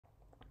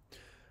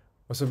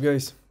What's up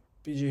guys,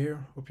 PG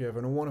here, hope you have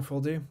a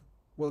wonderful day.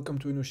 Welcome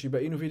to a new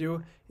Shiba Inu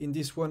video. In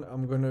this one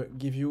I'm gonna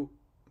give you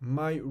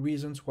my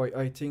reasons why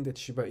I think that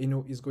Shiba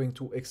Inu is going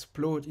to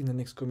explode in the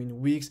next coming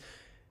weeks.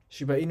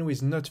 Shiba Inu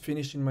is not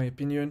finished in my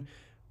opinion.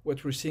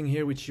 What we're seeing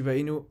here with Shiba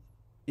Inu,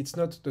 it's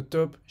not the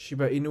top.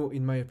 Shiba Inu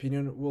in my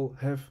opinion will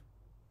have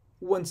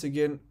once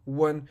again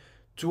 1,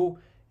 2,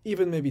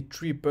 even maybe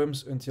 3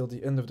 pumps until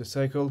the end of the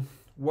cycle.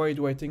 Why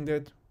do I think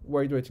that?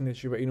 Why do I think that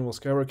Shiba Inu will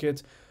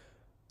skyrocket?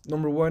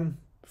 Number one,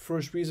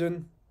 first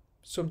reason,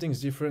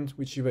 something's different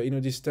with Shiba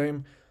Inu this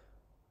time.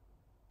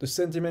 The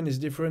sentiment is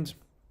different.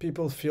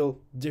 People feel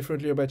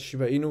differently about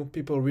Shiba Inu.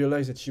 People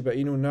realize that Shiba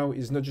Inu now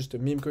is not just a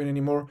meme coin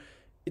anymore.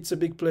 It's a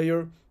big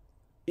player.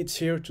 It's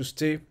here to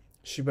stay.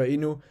 Shiba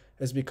Inu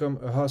has become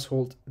a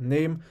household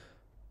name.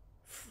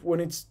 When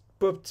it's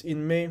popped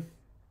in May,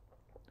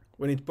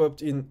 when it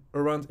popped in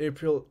around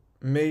April,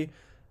 May,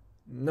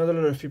 not a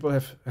lot of people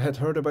had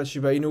heard about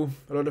Shiba Inu.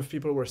 A lot of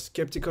people were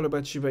skeptical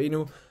about Shiba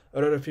Inu.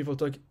 A lot of people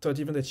thought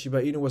even that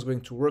Shiba Inu was going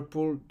to rug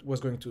pull,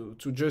 was going to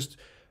just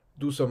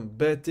do some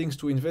bad things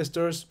to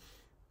investors.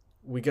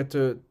 We get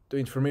the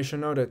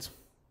information now that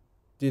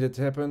did it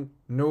happen?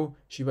 No,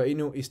 Shiba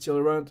Inu is still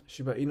around,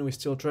 Shiba Inu is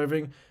still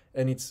thriving,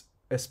 and it's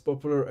as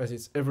popular as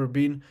it's ever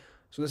been.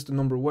 So that's the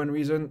number one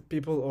reason.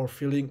 People are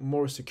feeling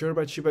more secure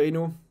about Shiba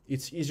Inu.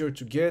 It's easier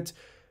to get.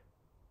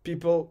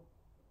 People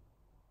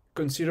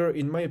consider,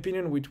 in my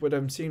opinion, with what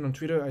I'm seeing on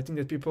Twitter, I think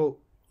that people,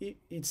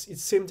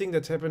 it's same thing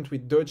that happened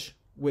with Doge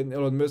when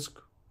Elon Musk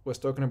was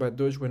talking about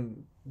Doge,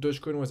 when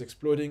Dogecoin was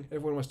exploding,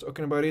 everyone was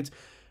talking about it.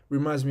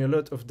 Reminds me a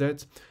lot of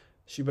that.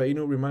 Shiba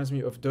Inu reminds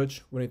me of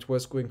Doge when it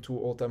was going to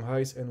all-time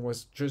highs and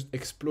was just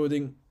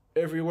exploding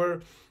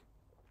everywhere.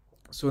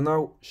 So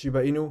now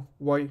Shiba Inu,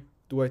 why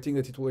do I think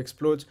that it will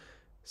explode?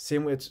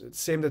 Same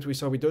that we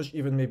saw with Doge,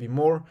 even maybe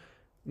more.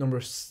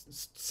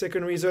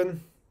 Second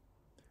reason,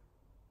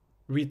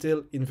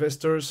 retail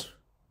investors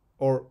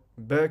are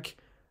back.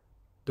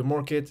 The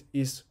market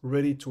is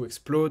ready to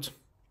explode.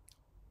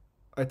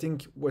 I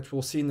think what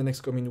we'll see in the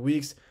next coming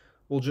weeks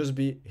will just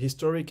be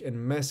historic and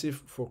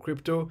massive for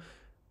crypto.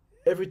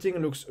 Everything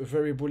looks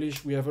very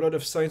bullish. We have a lot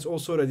of signs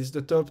also that it's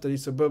the top, that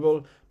it's a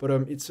bubble, but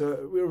it's a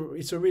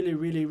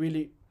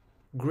really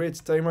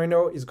great time right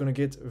now. It's gonna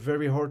get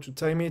very hard to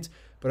time it,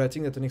 but I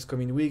think that the next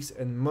coming weeks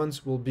and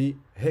months will be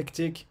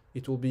hectic.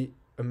 It will be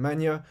a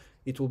mania.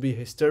 It will be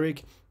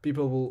hysteric.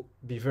 People will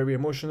be very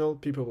emotional.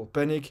 People will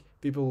panic.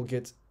 People will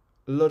get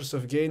lots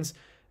of gains,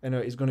 and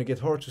it's going to get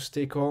hard to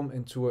stay calm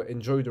and to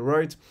enjoy the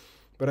ride.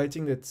 But I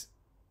think that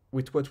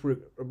with what we're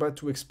about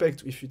to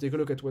expect, if you take a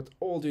look at what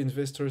all the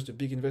investors, the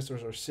big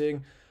investors are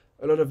saying,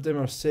 a lot of them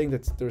are saying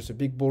that there's a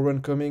big bull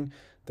run coming,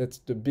 that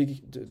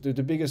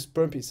the biggest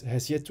pump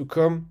has yet to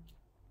come.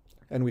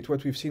 And with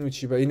what we've seen with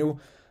Shiba Inu,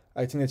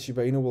 I think that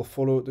Shiba Inu will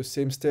follow the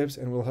same steps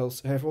and will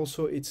have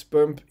also its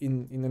pump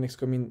in the next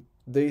coming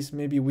days,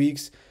 maybe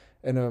weeks.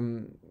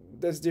 And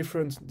that's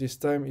different this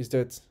time, is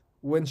that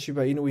when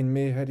Shiba Inu in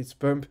May had its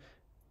pump,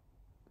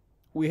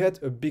 we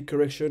had a big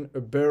correction, a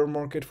bear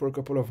market for a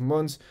couple of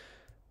months,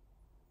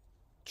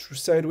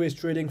 sideways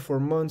trading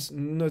for months,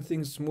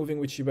 nothing's moving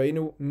with Shiba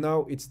Inu.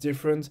 Now it's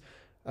different.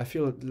 I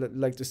feel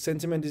like the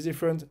sentiment is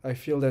different. I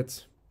feel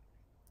that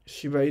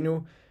Shiba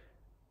Inu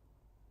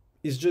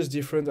is just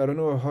different. I don't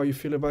know how you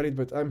feel about it,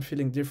 but I'm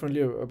feeling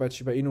differently about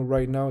Shiba Inu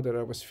right now that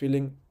I was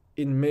feeling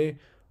in May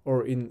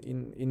or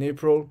in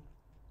April,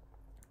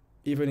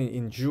 even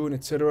in June,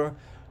 etc.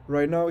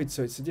 Right now it's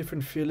a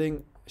different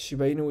feeling.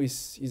 Shiba Inu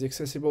is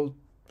accessible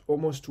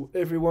almost to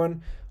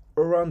everyone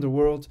around the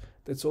world.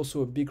 That's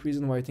also a big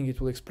reason why I think it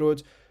will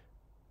explode.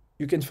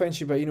 You can find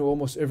Shiba Inu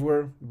almost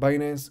everywhere.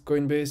 Binance,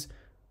 Coinbase,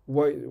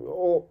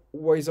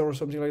 Wise or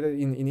something like that.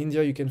 In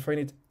India, you can find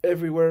it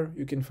everywhere.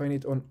 You can find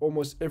it on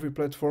almost every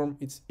platform.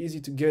 It's easy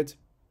to get.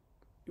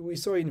 We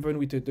saw even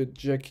with the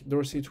Jack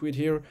Dorsey tweet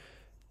here.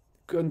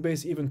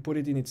 Coinbase even put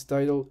it in its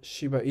title,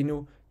 Shiba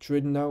Inu,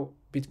 trade now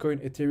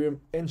Bitcoin, Ethereum,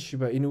 and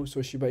Shiba Inu.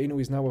 So Shiba Inu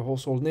is now a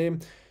household name.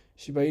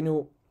 Shiba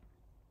Inu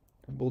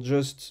will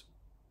just,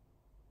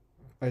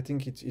 I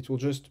think it will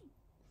just,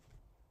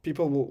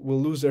 people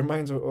will lose their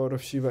minds out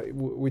of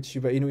with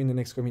Shiba Inu in the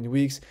next coming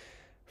weeks.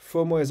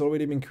 FOMO has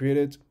already been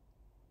created.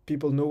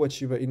 People know what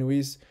Shiba Inu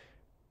is.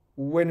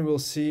 When we'll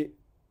see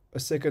a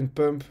second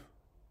pump,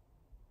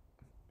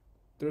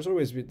 there's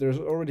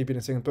already been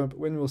a second pump.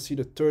 When we'll see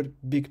the third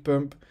big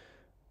pump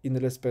in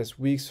the last past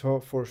weeks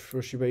for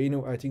Shiba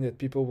Inu, I think that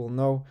people will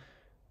now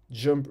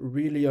jump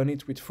really on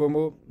it with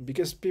FOMO,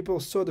 because people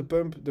saw the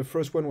pump. The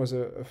first one was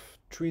a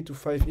 3 to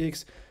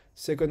 5x.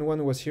 Second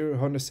one was here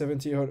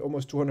 170,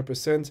 almost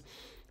 200%.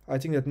 I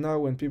think that now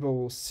when people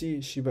will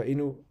see Shiba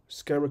Inu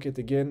skyrocket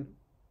again,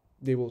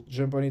 they will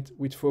jump on it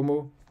with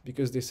FOMO,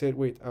 because they said,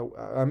 wait,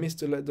 I missed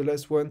the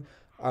last one.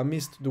 I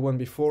missed the one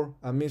before.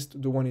 I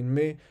missed the one in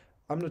May.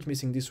 I'm not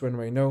missing this one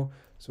right now.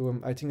 So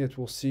I think that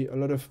we'll see a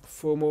lot of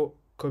FOMO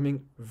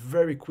coming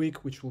very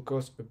quick, which will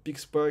cause a big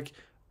spike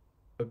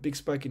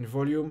in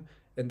volume,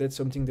 and that's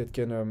something that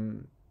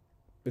can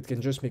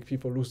just make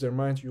people lose their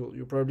mind.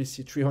 You'll probably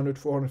see 300,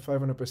 400,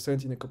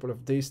 500% in a couple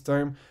of days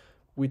time,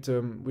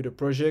 with a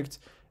project,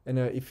 and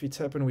if it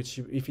happens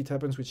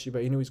with Shiba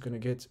Inu, it's gonna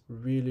get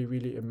really,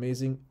 really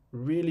amazing,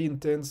 really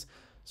intense.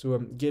 So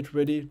get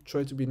ready.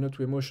 Try to be not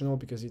too emotional,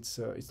 because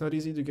it's not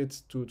easy to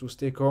get to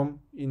stay calm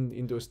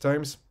in those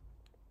times.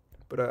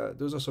 But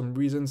those are some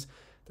reasons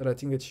that I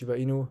think that Shiba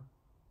Inu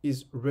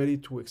is ready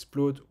to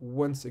explode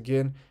once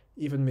again,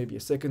 even maybe a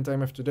second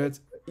time after that,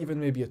 even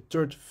maybe a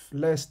third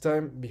last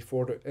time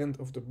before the end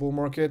of the bull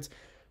market.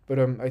 But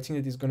I think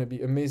that it's going to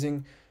be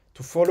amazing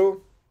to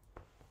follow.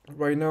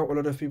 Right now, a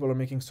lot of people are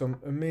making some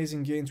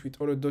amazing gains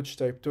with other Doge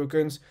type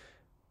tokens.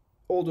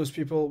 All those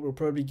people will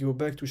probably go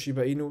back to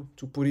Shiba Inu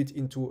to put it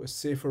into a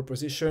safer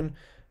position.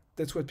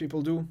 That's what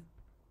people do.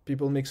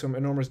 People make some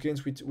enormous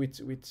gains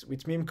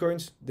with meme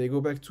coins. They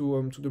go back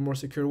to the more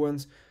secure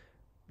ones.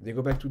 They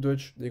go back to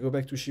Doge, they go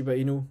back to Shiba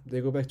Inu,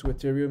 they go back to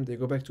Ethereum, they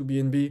go back to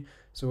BNB.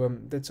 So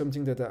that's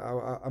something that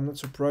I'm not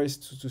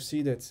surprised to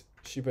see, that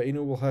Shiba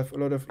Inu will have a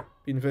lot of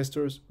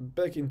investors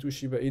back into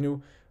Shiba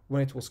Inu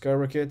when it will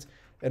skyrocket.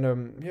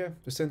 And yeah,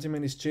 the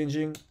sentiment is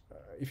changing.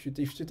 If you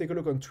take a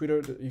look on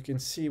Twitter, you can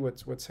see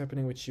what's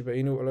happening with Shiba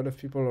Inu. A lot of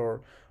people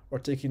are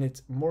taking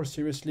it more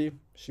seriously.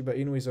 Shiba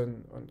Inu is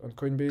on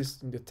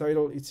Coinbase. In the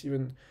title,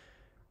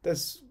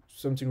 that's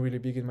something really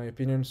big in my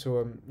opinion.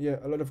 So yeah,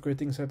 a lot of great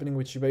things happening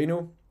with Shiba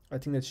Inu. I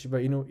think that Shiba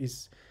Inu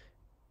is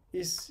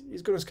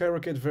going to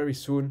skyrocket very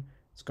soon.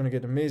 It's going to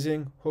get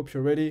amazing. Hope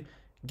you're ready.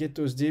 Get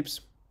those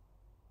dips,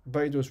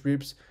 buy those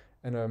rips,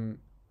 and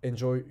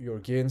enjoy your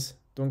gains.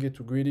 Don't get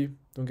too greedy.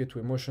 Don't get too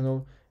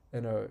emotional,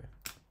 and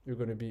you're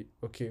going to be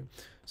okay.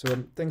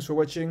 So thanks for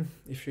watching.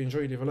 If you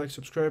enjoyed, leave a like,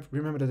 subscribe.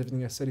 Remember that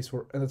everything I said is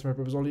for entertainment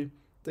purpose only.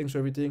 Thanks for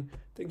everything.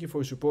 Thank you for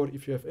your support.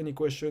 If you have any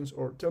questions,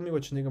 or tell me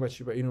what you think about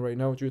Shiba Inu right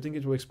now. Do you think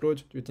it will explode?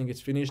 Do you think it's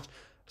finished?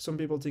 Some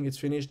people think it's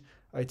finished.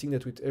 I think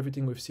that with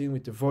everything we've seen,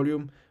 with the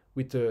volume,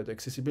 with the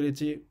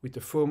accessibility, with the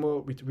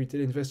FOMO, with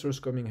retail investors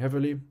coming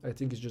heavily, I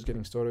think it's just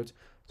getting started.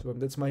 So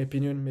that's my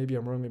opinion. Maybe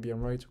I'm wrong, maybe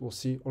I'm right. We'll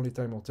see. Only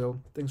time will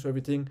tell. Thanks for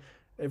everything.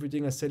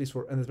 Everything I said is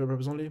for entertainment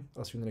purpose only.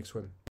 I'll see you in the next one.